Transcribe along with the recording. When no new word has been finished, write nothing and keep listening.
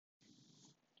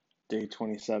Day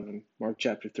 27, Mark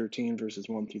chapter 13, verses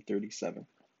 1 through 37.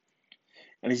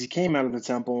 And as he came out of the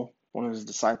temple, one of his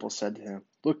disciples said to him,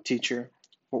 "Look, teacher,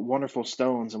 what wonderful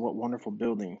stones and what wonderful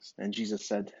buildings." And Jesus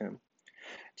said to him,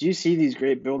 "Do you see these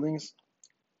great buildings?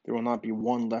 There will not be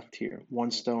one left here,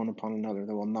 one stone upon another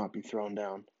that will not be thrown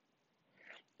down."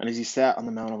 And as he sat on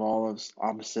the Mount of Olives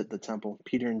opposite the temple,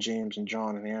 Peter and James and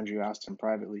John and Andrew asked him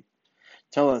privately,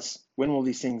 "Tell us, when will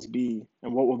these things be,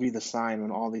 and what will be the sign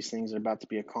when all these things are about to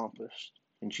be accomplished?"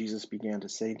 And Jesus began to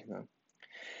say to them,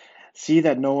 "See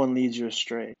that no one leads you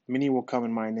astray. Many will come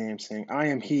in my name, saying, 'I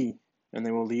am he,' and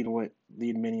they will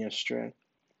lead many astray.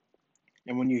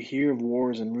 And when you hear of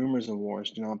wars and rumors of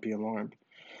wars, do not be alarmed.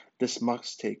 This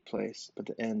must take place, but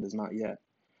the end is not yet.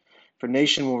 For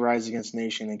nation will rise against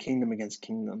nation, and kingdom against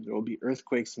kingdom. There will be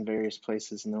earthquakes in various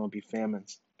places, and there will be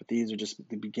famines. But these are just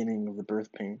the beginning of the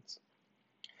birth pains.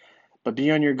 But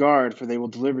be on your guard, for they will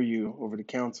deliver you over to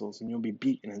councils, and you will be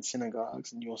beaten in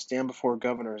synagogues, and you will stand before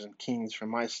governors and kings for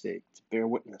my sake, to bear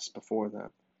witness before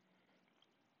them.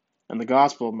 And the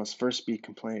gospel must first be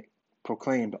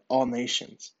proclaimed to all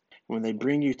nations. And when they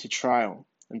bring you to trial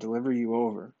and deliver you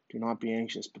over, do not be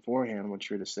anxious beforehand what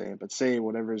you are to say, but say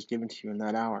whatever is given to you in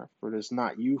that hour, for it is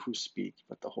not you who speak,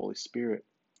 but the Holy Spirit.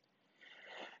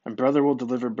 And brother will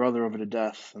deliver brother over to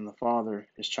death, and the father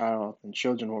his child, and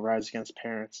children will rise against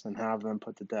parents and have them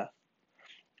put to death.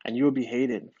 And you will be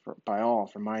hated by all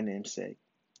for my name's sake,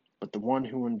 but the one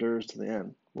who endures to the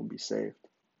end will be saved.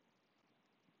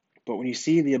 But when you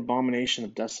see the abomination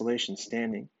of desolation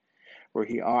standing where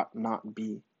he ought not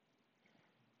be,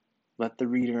 let the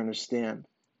reader understand.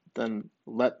 Then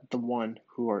let the one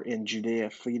who are in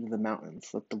Judea flee to the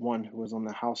mountains. Let the one who is on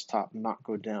the housetop not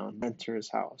go down, enter his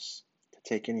house to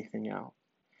take anything out.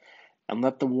 And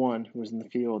let the one who is in the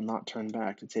field not turn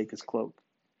back to take his cloak.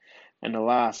 And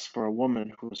alas, for a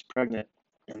woman who is pregnant,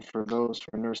 and for those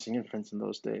who are nursing infants in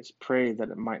those days, pray that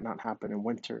it might not happen in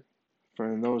winter.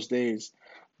 For in those days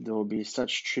there will be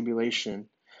such tribulation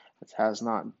as has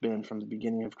not been from the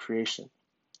beginning of creation,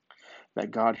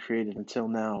 that God created until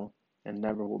now, and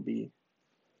never will be.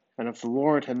 And if the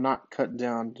Lord had not cut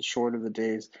down the short of the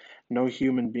days, no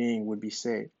human being would be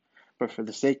saved. But for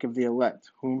the sake of the elect,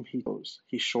 whom he chose,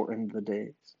 he shortened the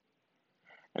days.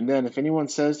 And then if anyone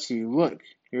says to you, 'Look,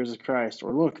 here is the Christ,'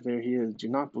 or 'Look, there he is,' do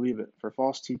not believe it. For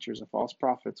false teachers and false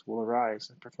prophets will arise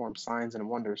and perform signs and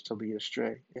wonders to lead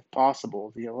astray, if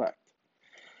possible, the elect.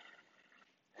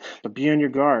 But be on your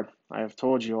guard. I have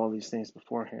told you all these things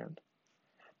beforehand.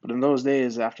 But in those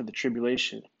days after the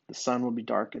tribulation, the sun will be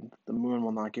darkened, the moon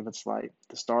will not give its light,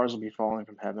 the stars will be falling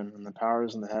from heaven, and the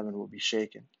powers in the heaven will be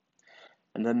shaken.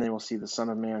 And then they will see the Son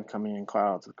of Man coming in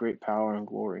clouds with great power and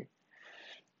glory.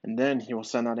 And then he will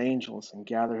send out angels and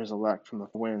gather his elect from the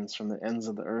winds, from the ends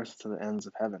of the earth to the ends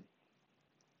of heaven.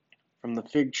 From the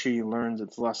fig tree learns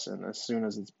its lesson as soon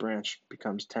as its branch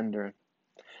becomes tender and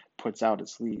puts out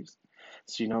its leaves.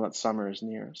 So you know that summer is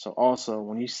near. So also,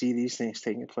 when you see these things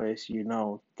taking place, you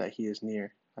know that he is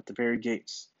near, at the very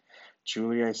gates.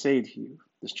 Truly I say to you,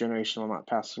 this generation will not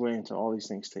pass away until all these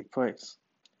things take place.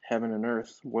 Heaven and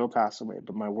earth will pass away,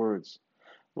 but my words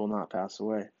will not pass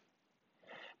away.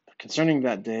 But concerning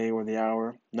that day or the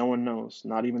hour, no one knows,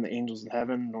 not even the angels of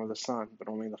heaven nor the Son, but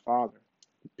only the Father.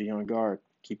 Be on guard,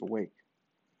 keep awake.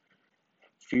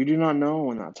 For you do not know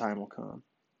when that time will come.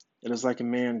 It is like a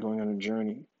man going on a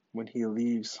journey, when he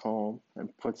leaves home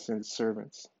and puts his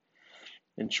servants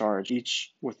in charge,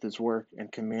 each with his work,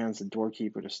 and commands the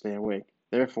doorkeeper to stay awake.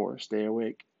 Therefore, stay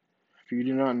awake, for you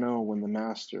do not know when the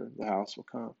master of the house will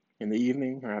come, in the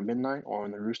evening, or at midnight, or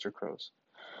when the rooster crows,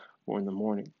 or in the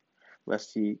morning,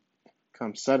 lest he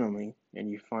come suddenly and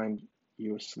you find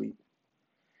you asleep.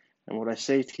 And what I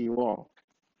say to you all,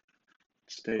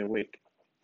 stay awake.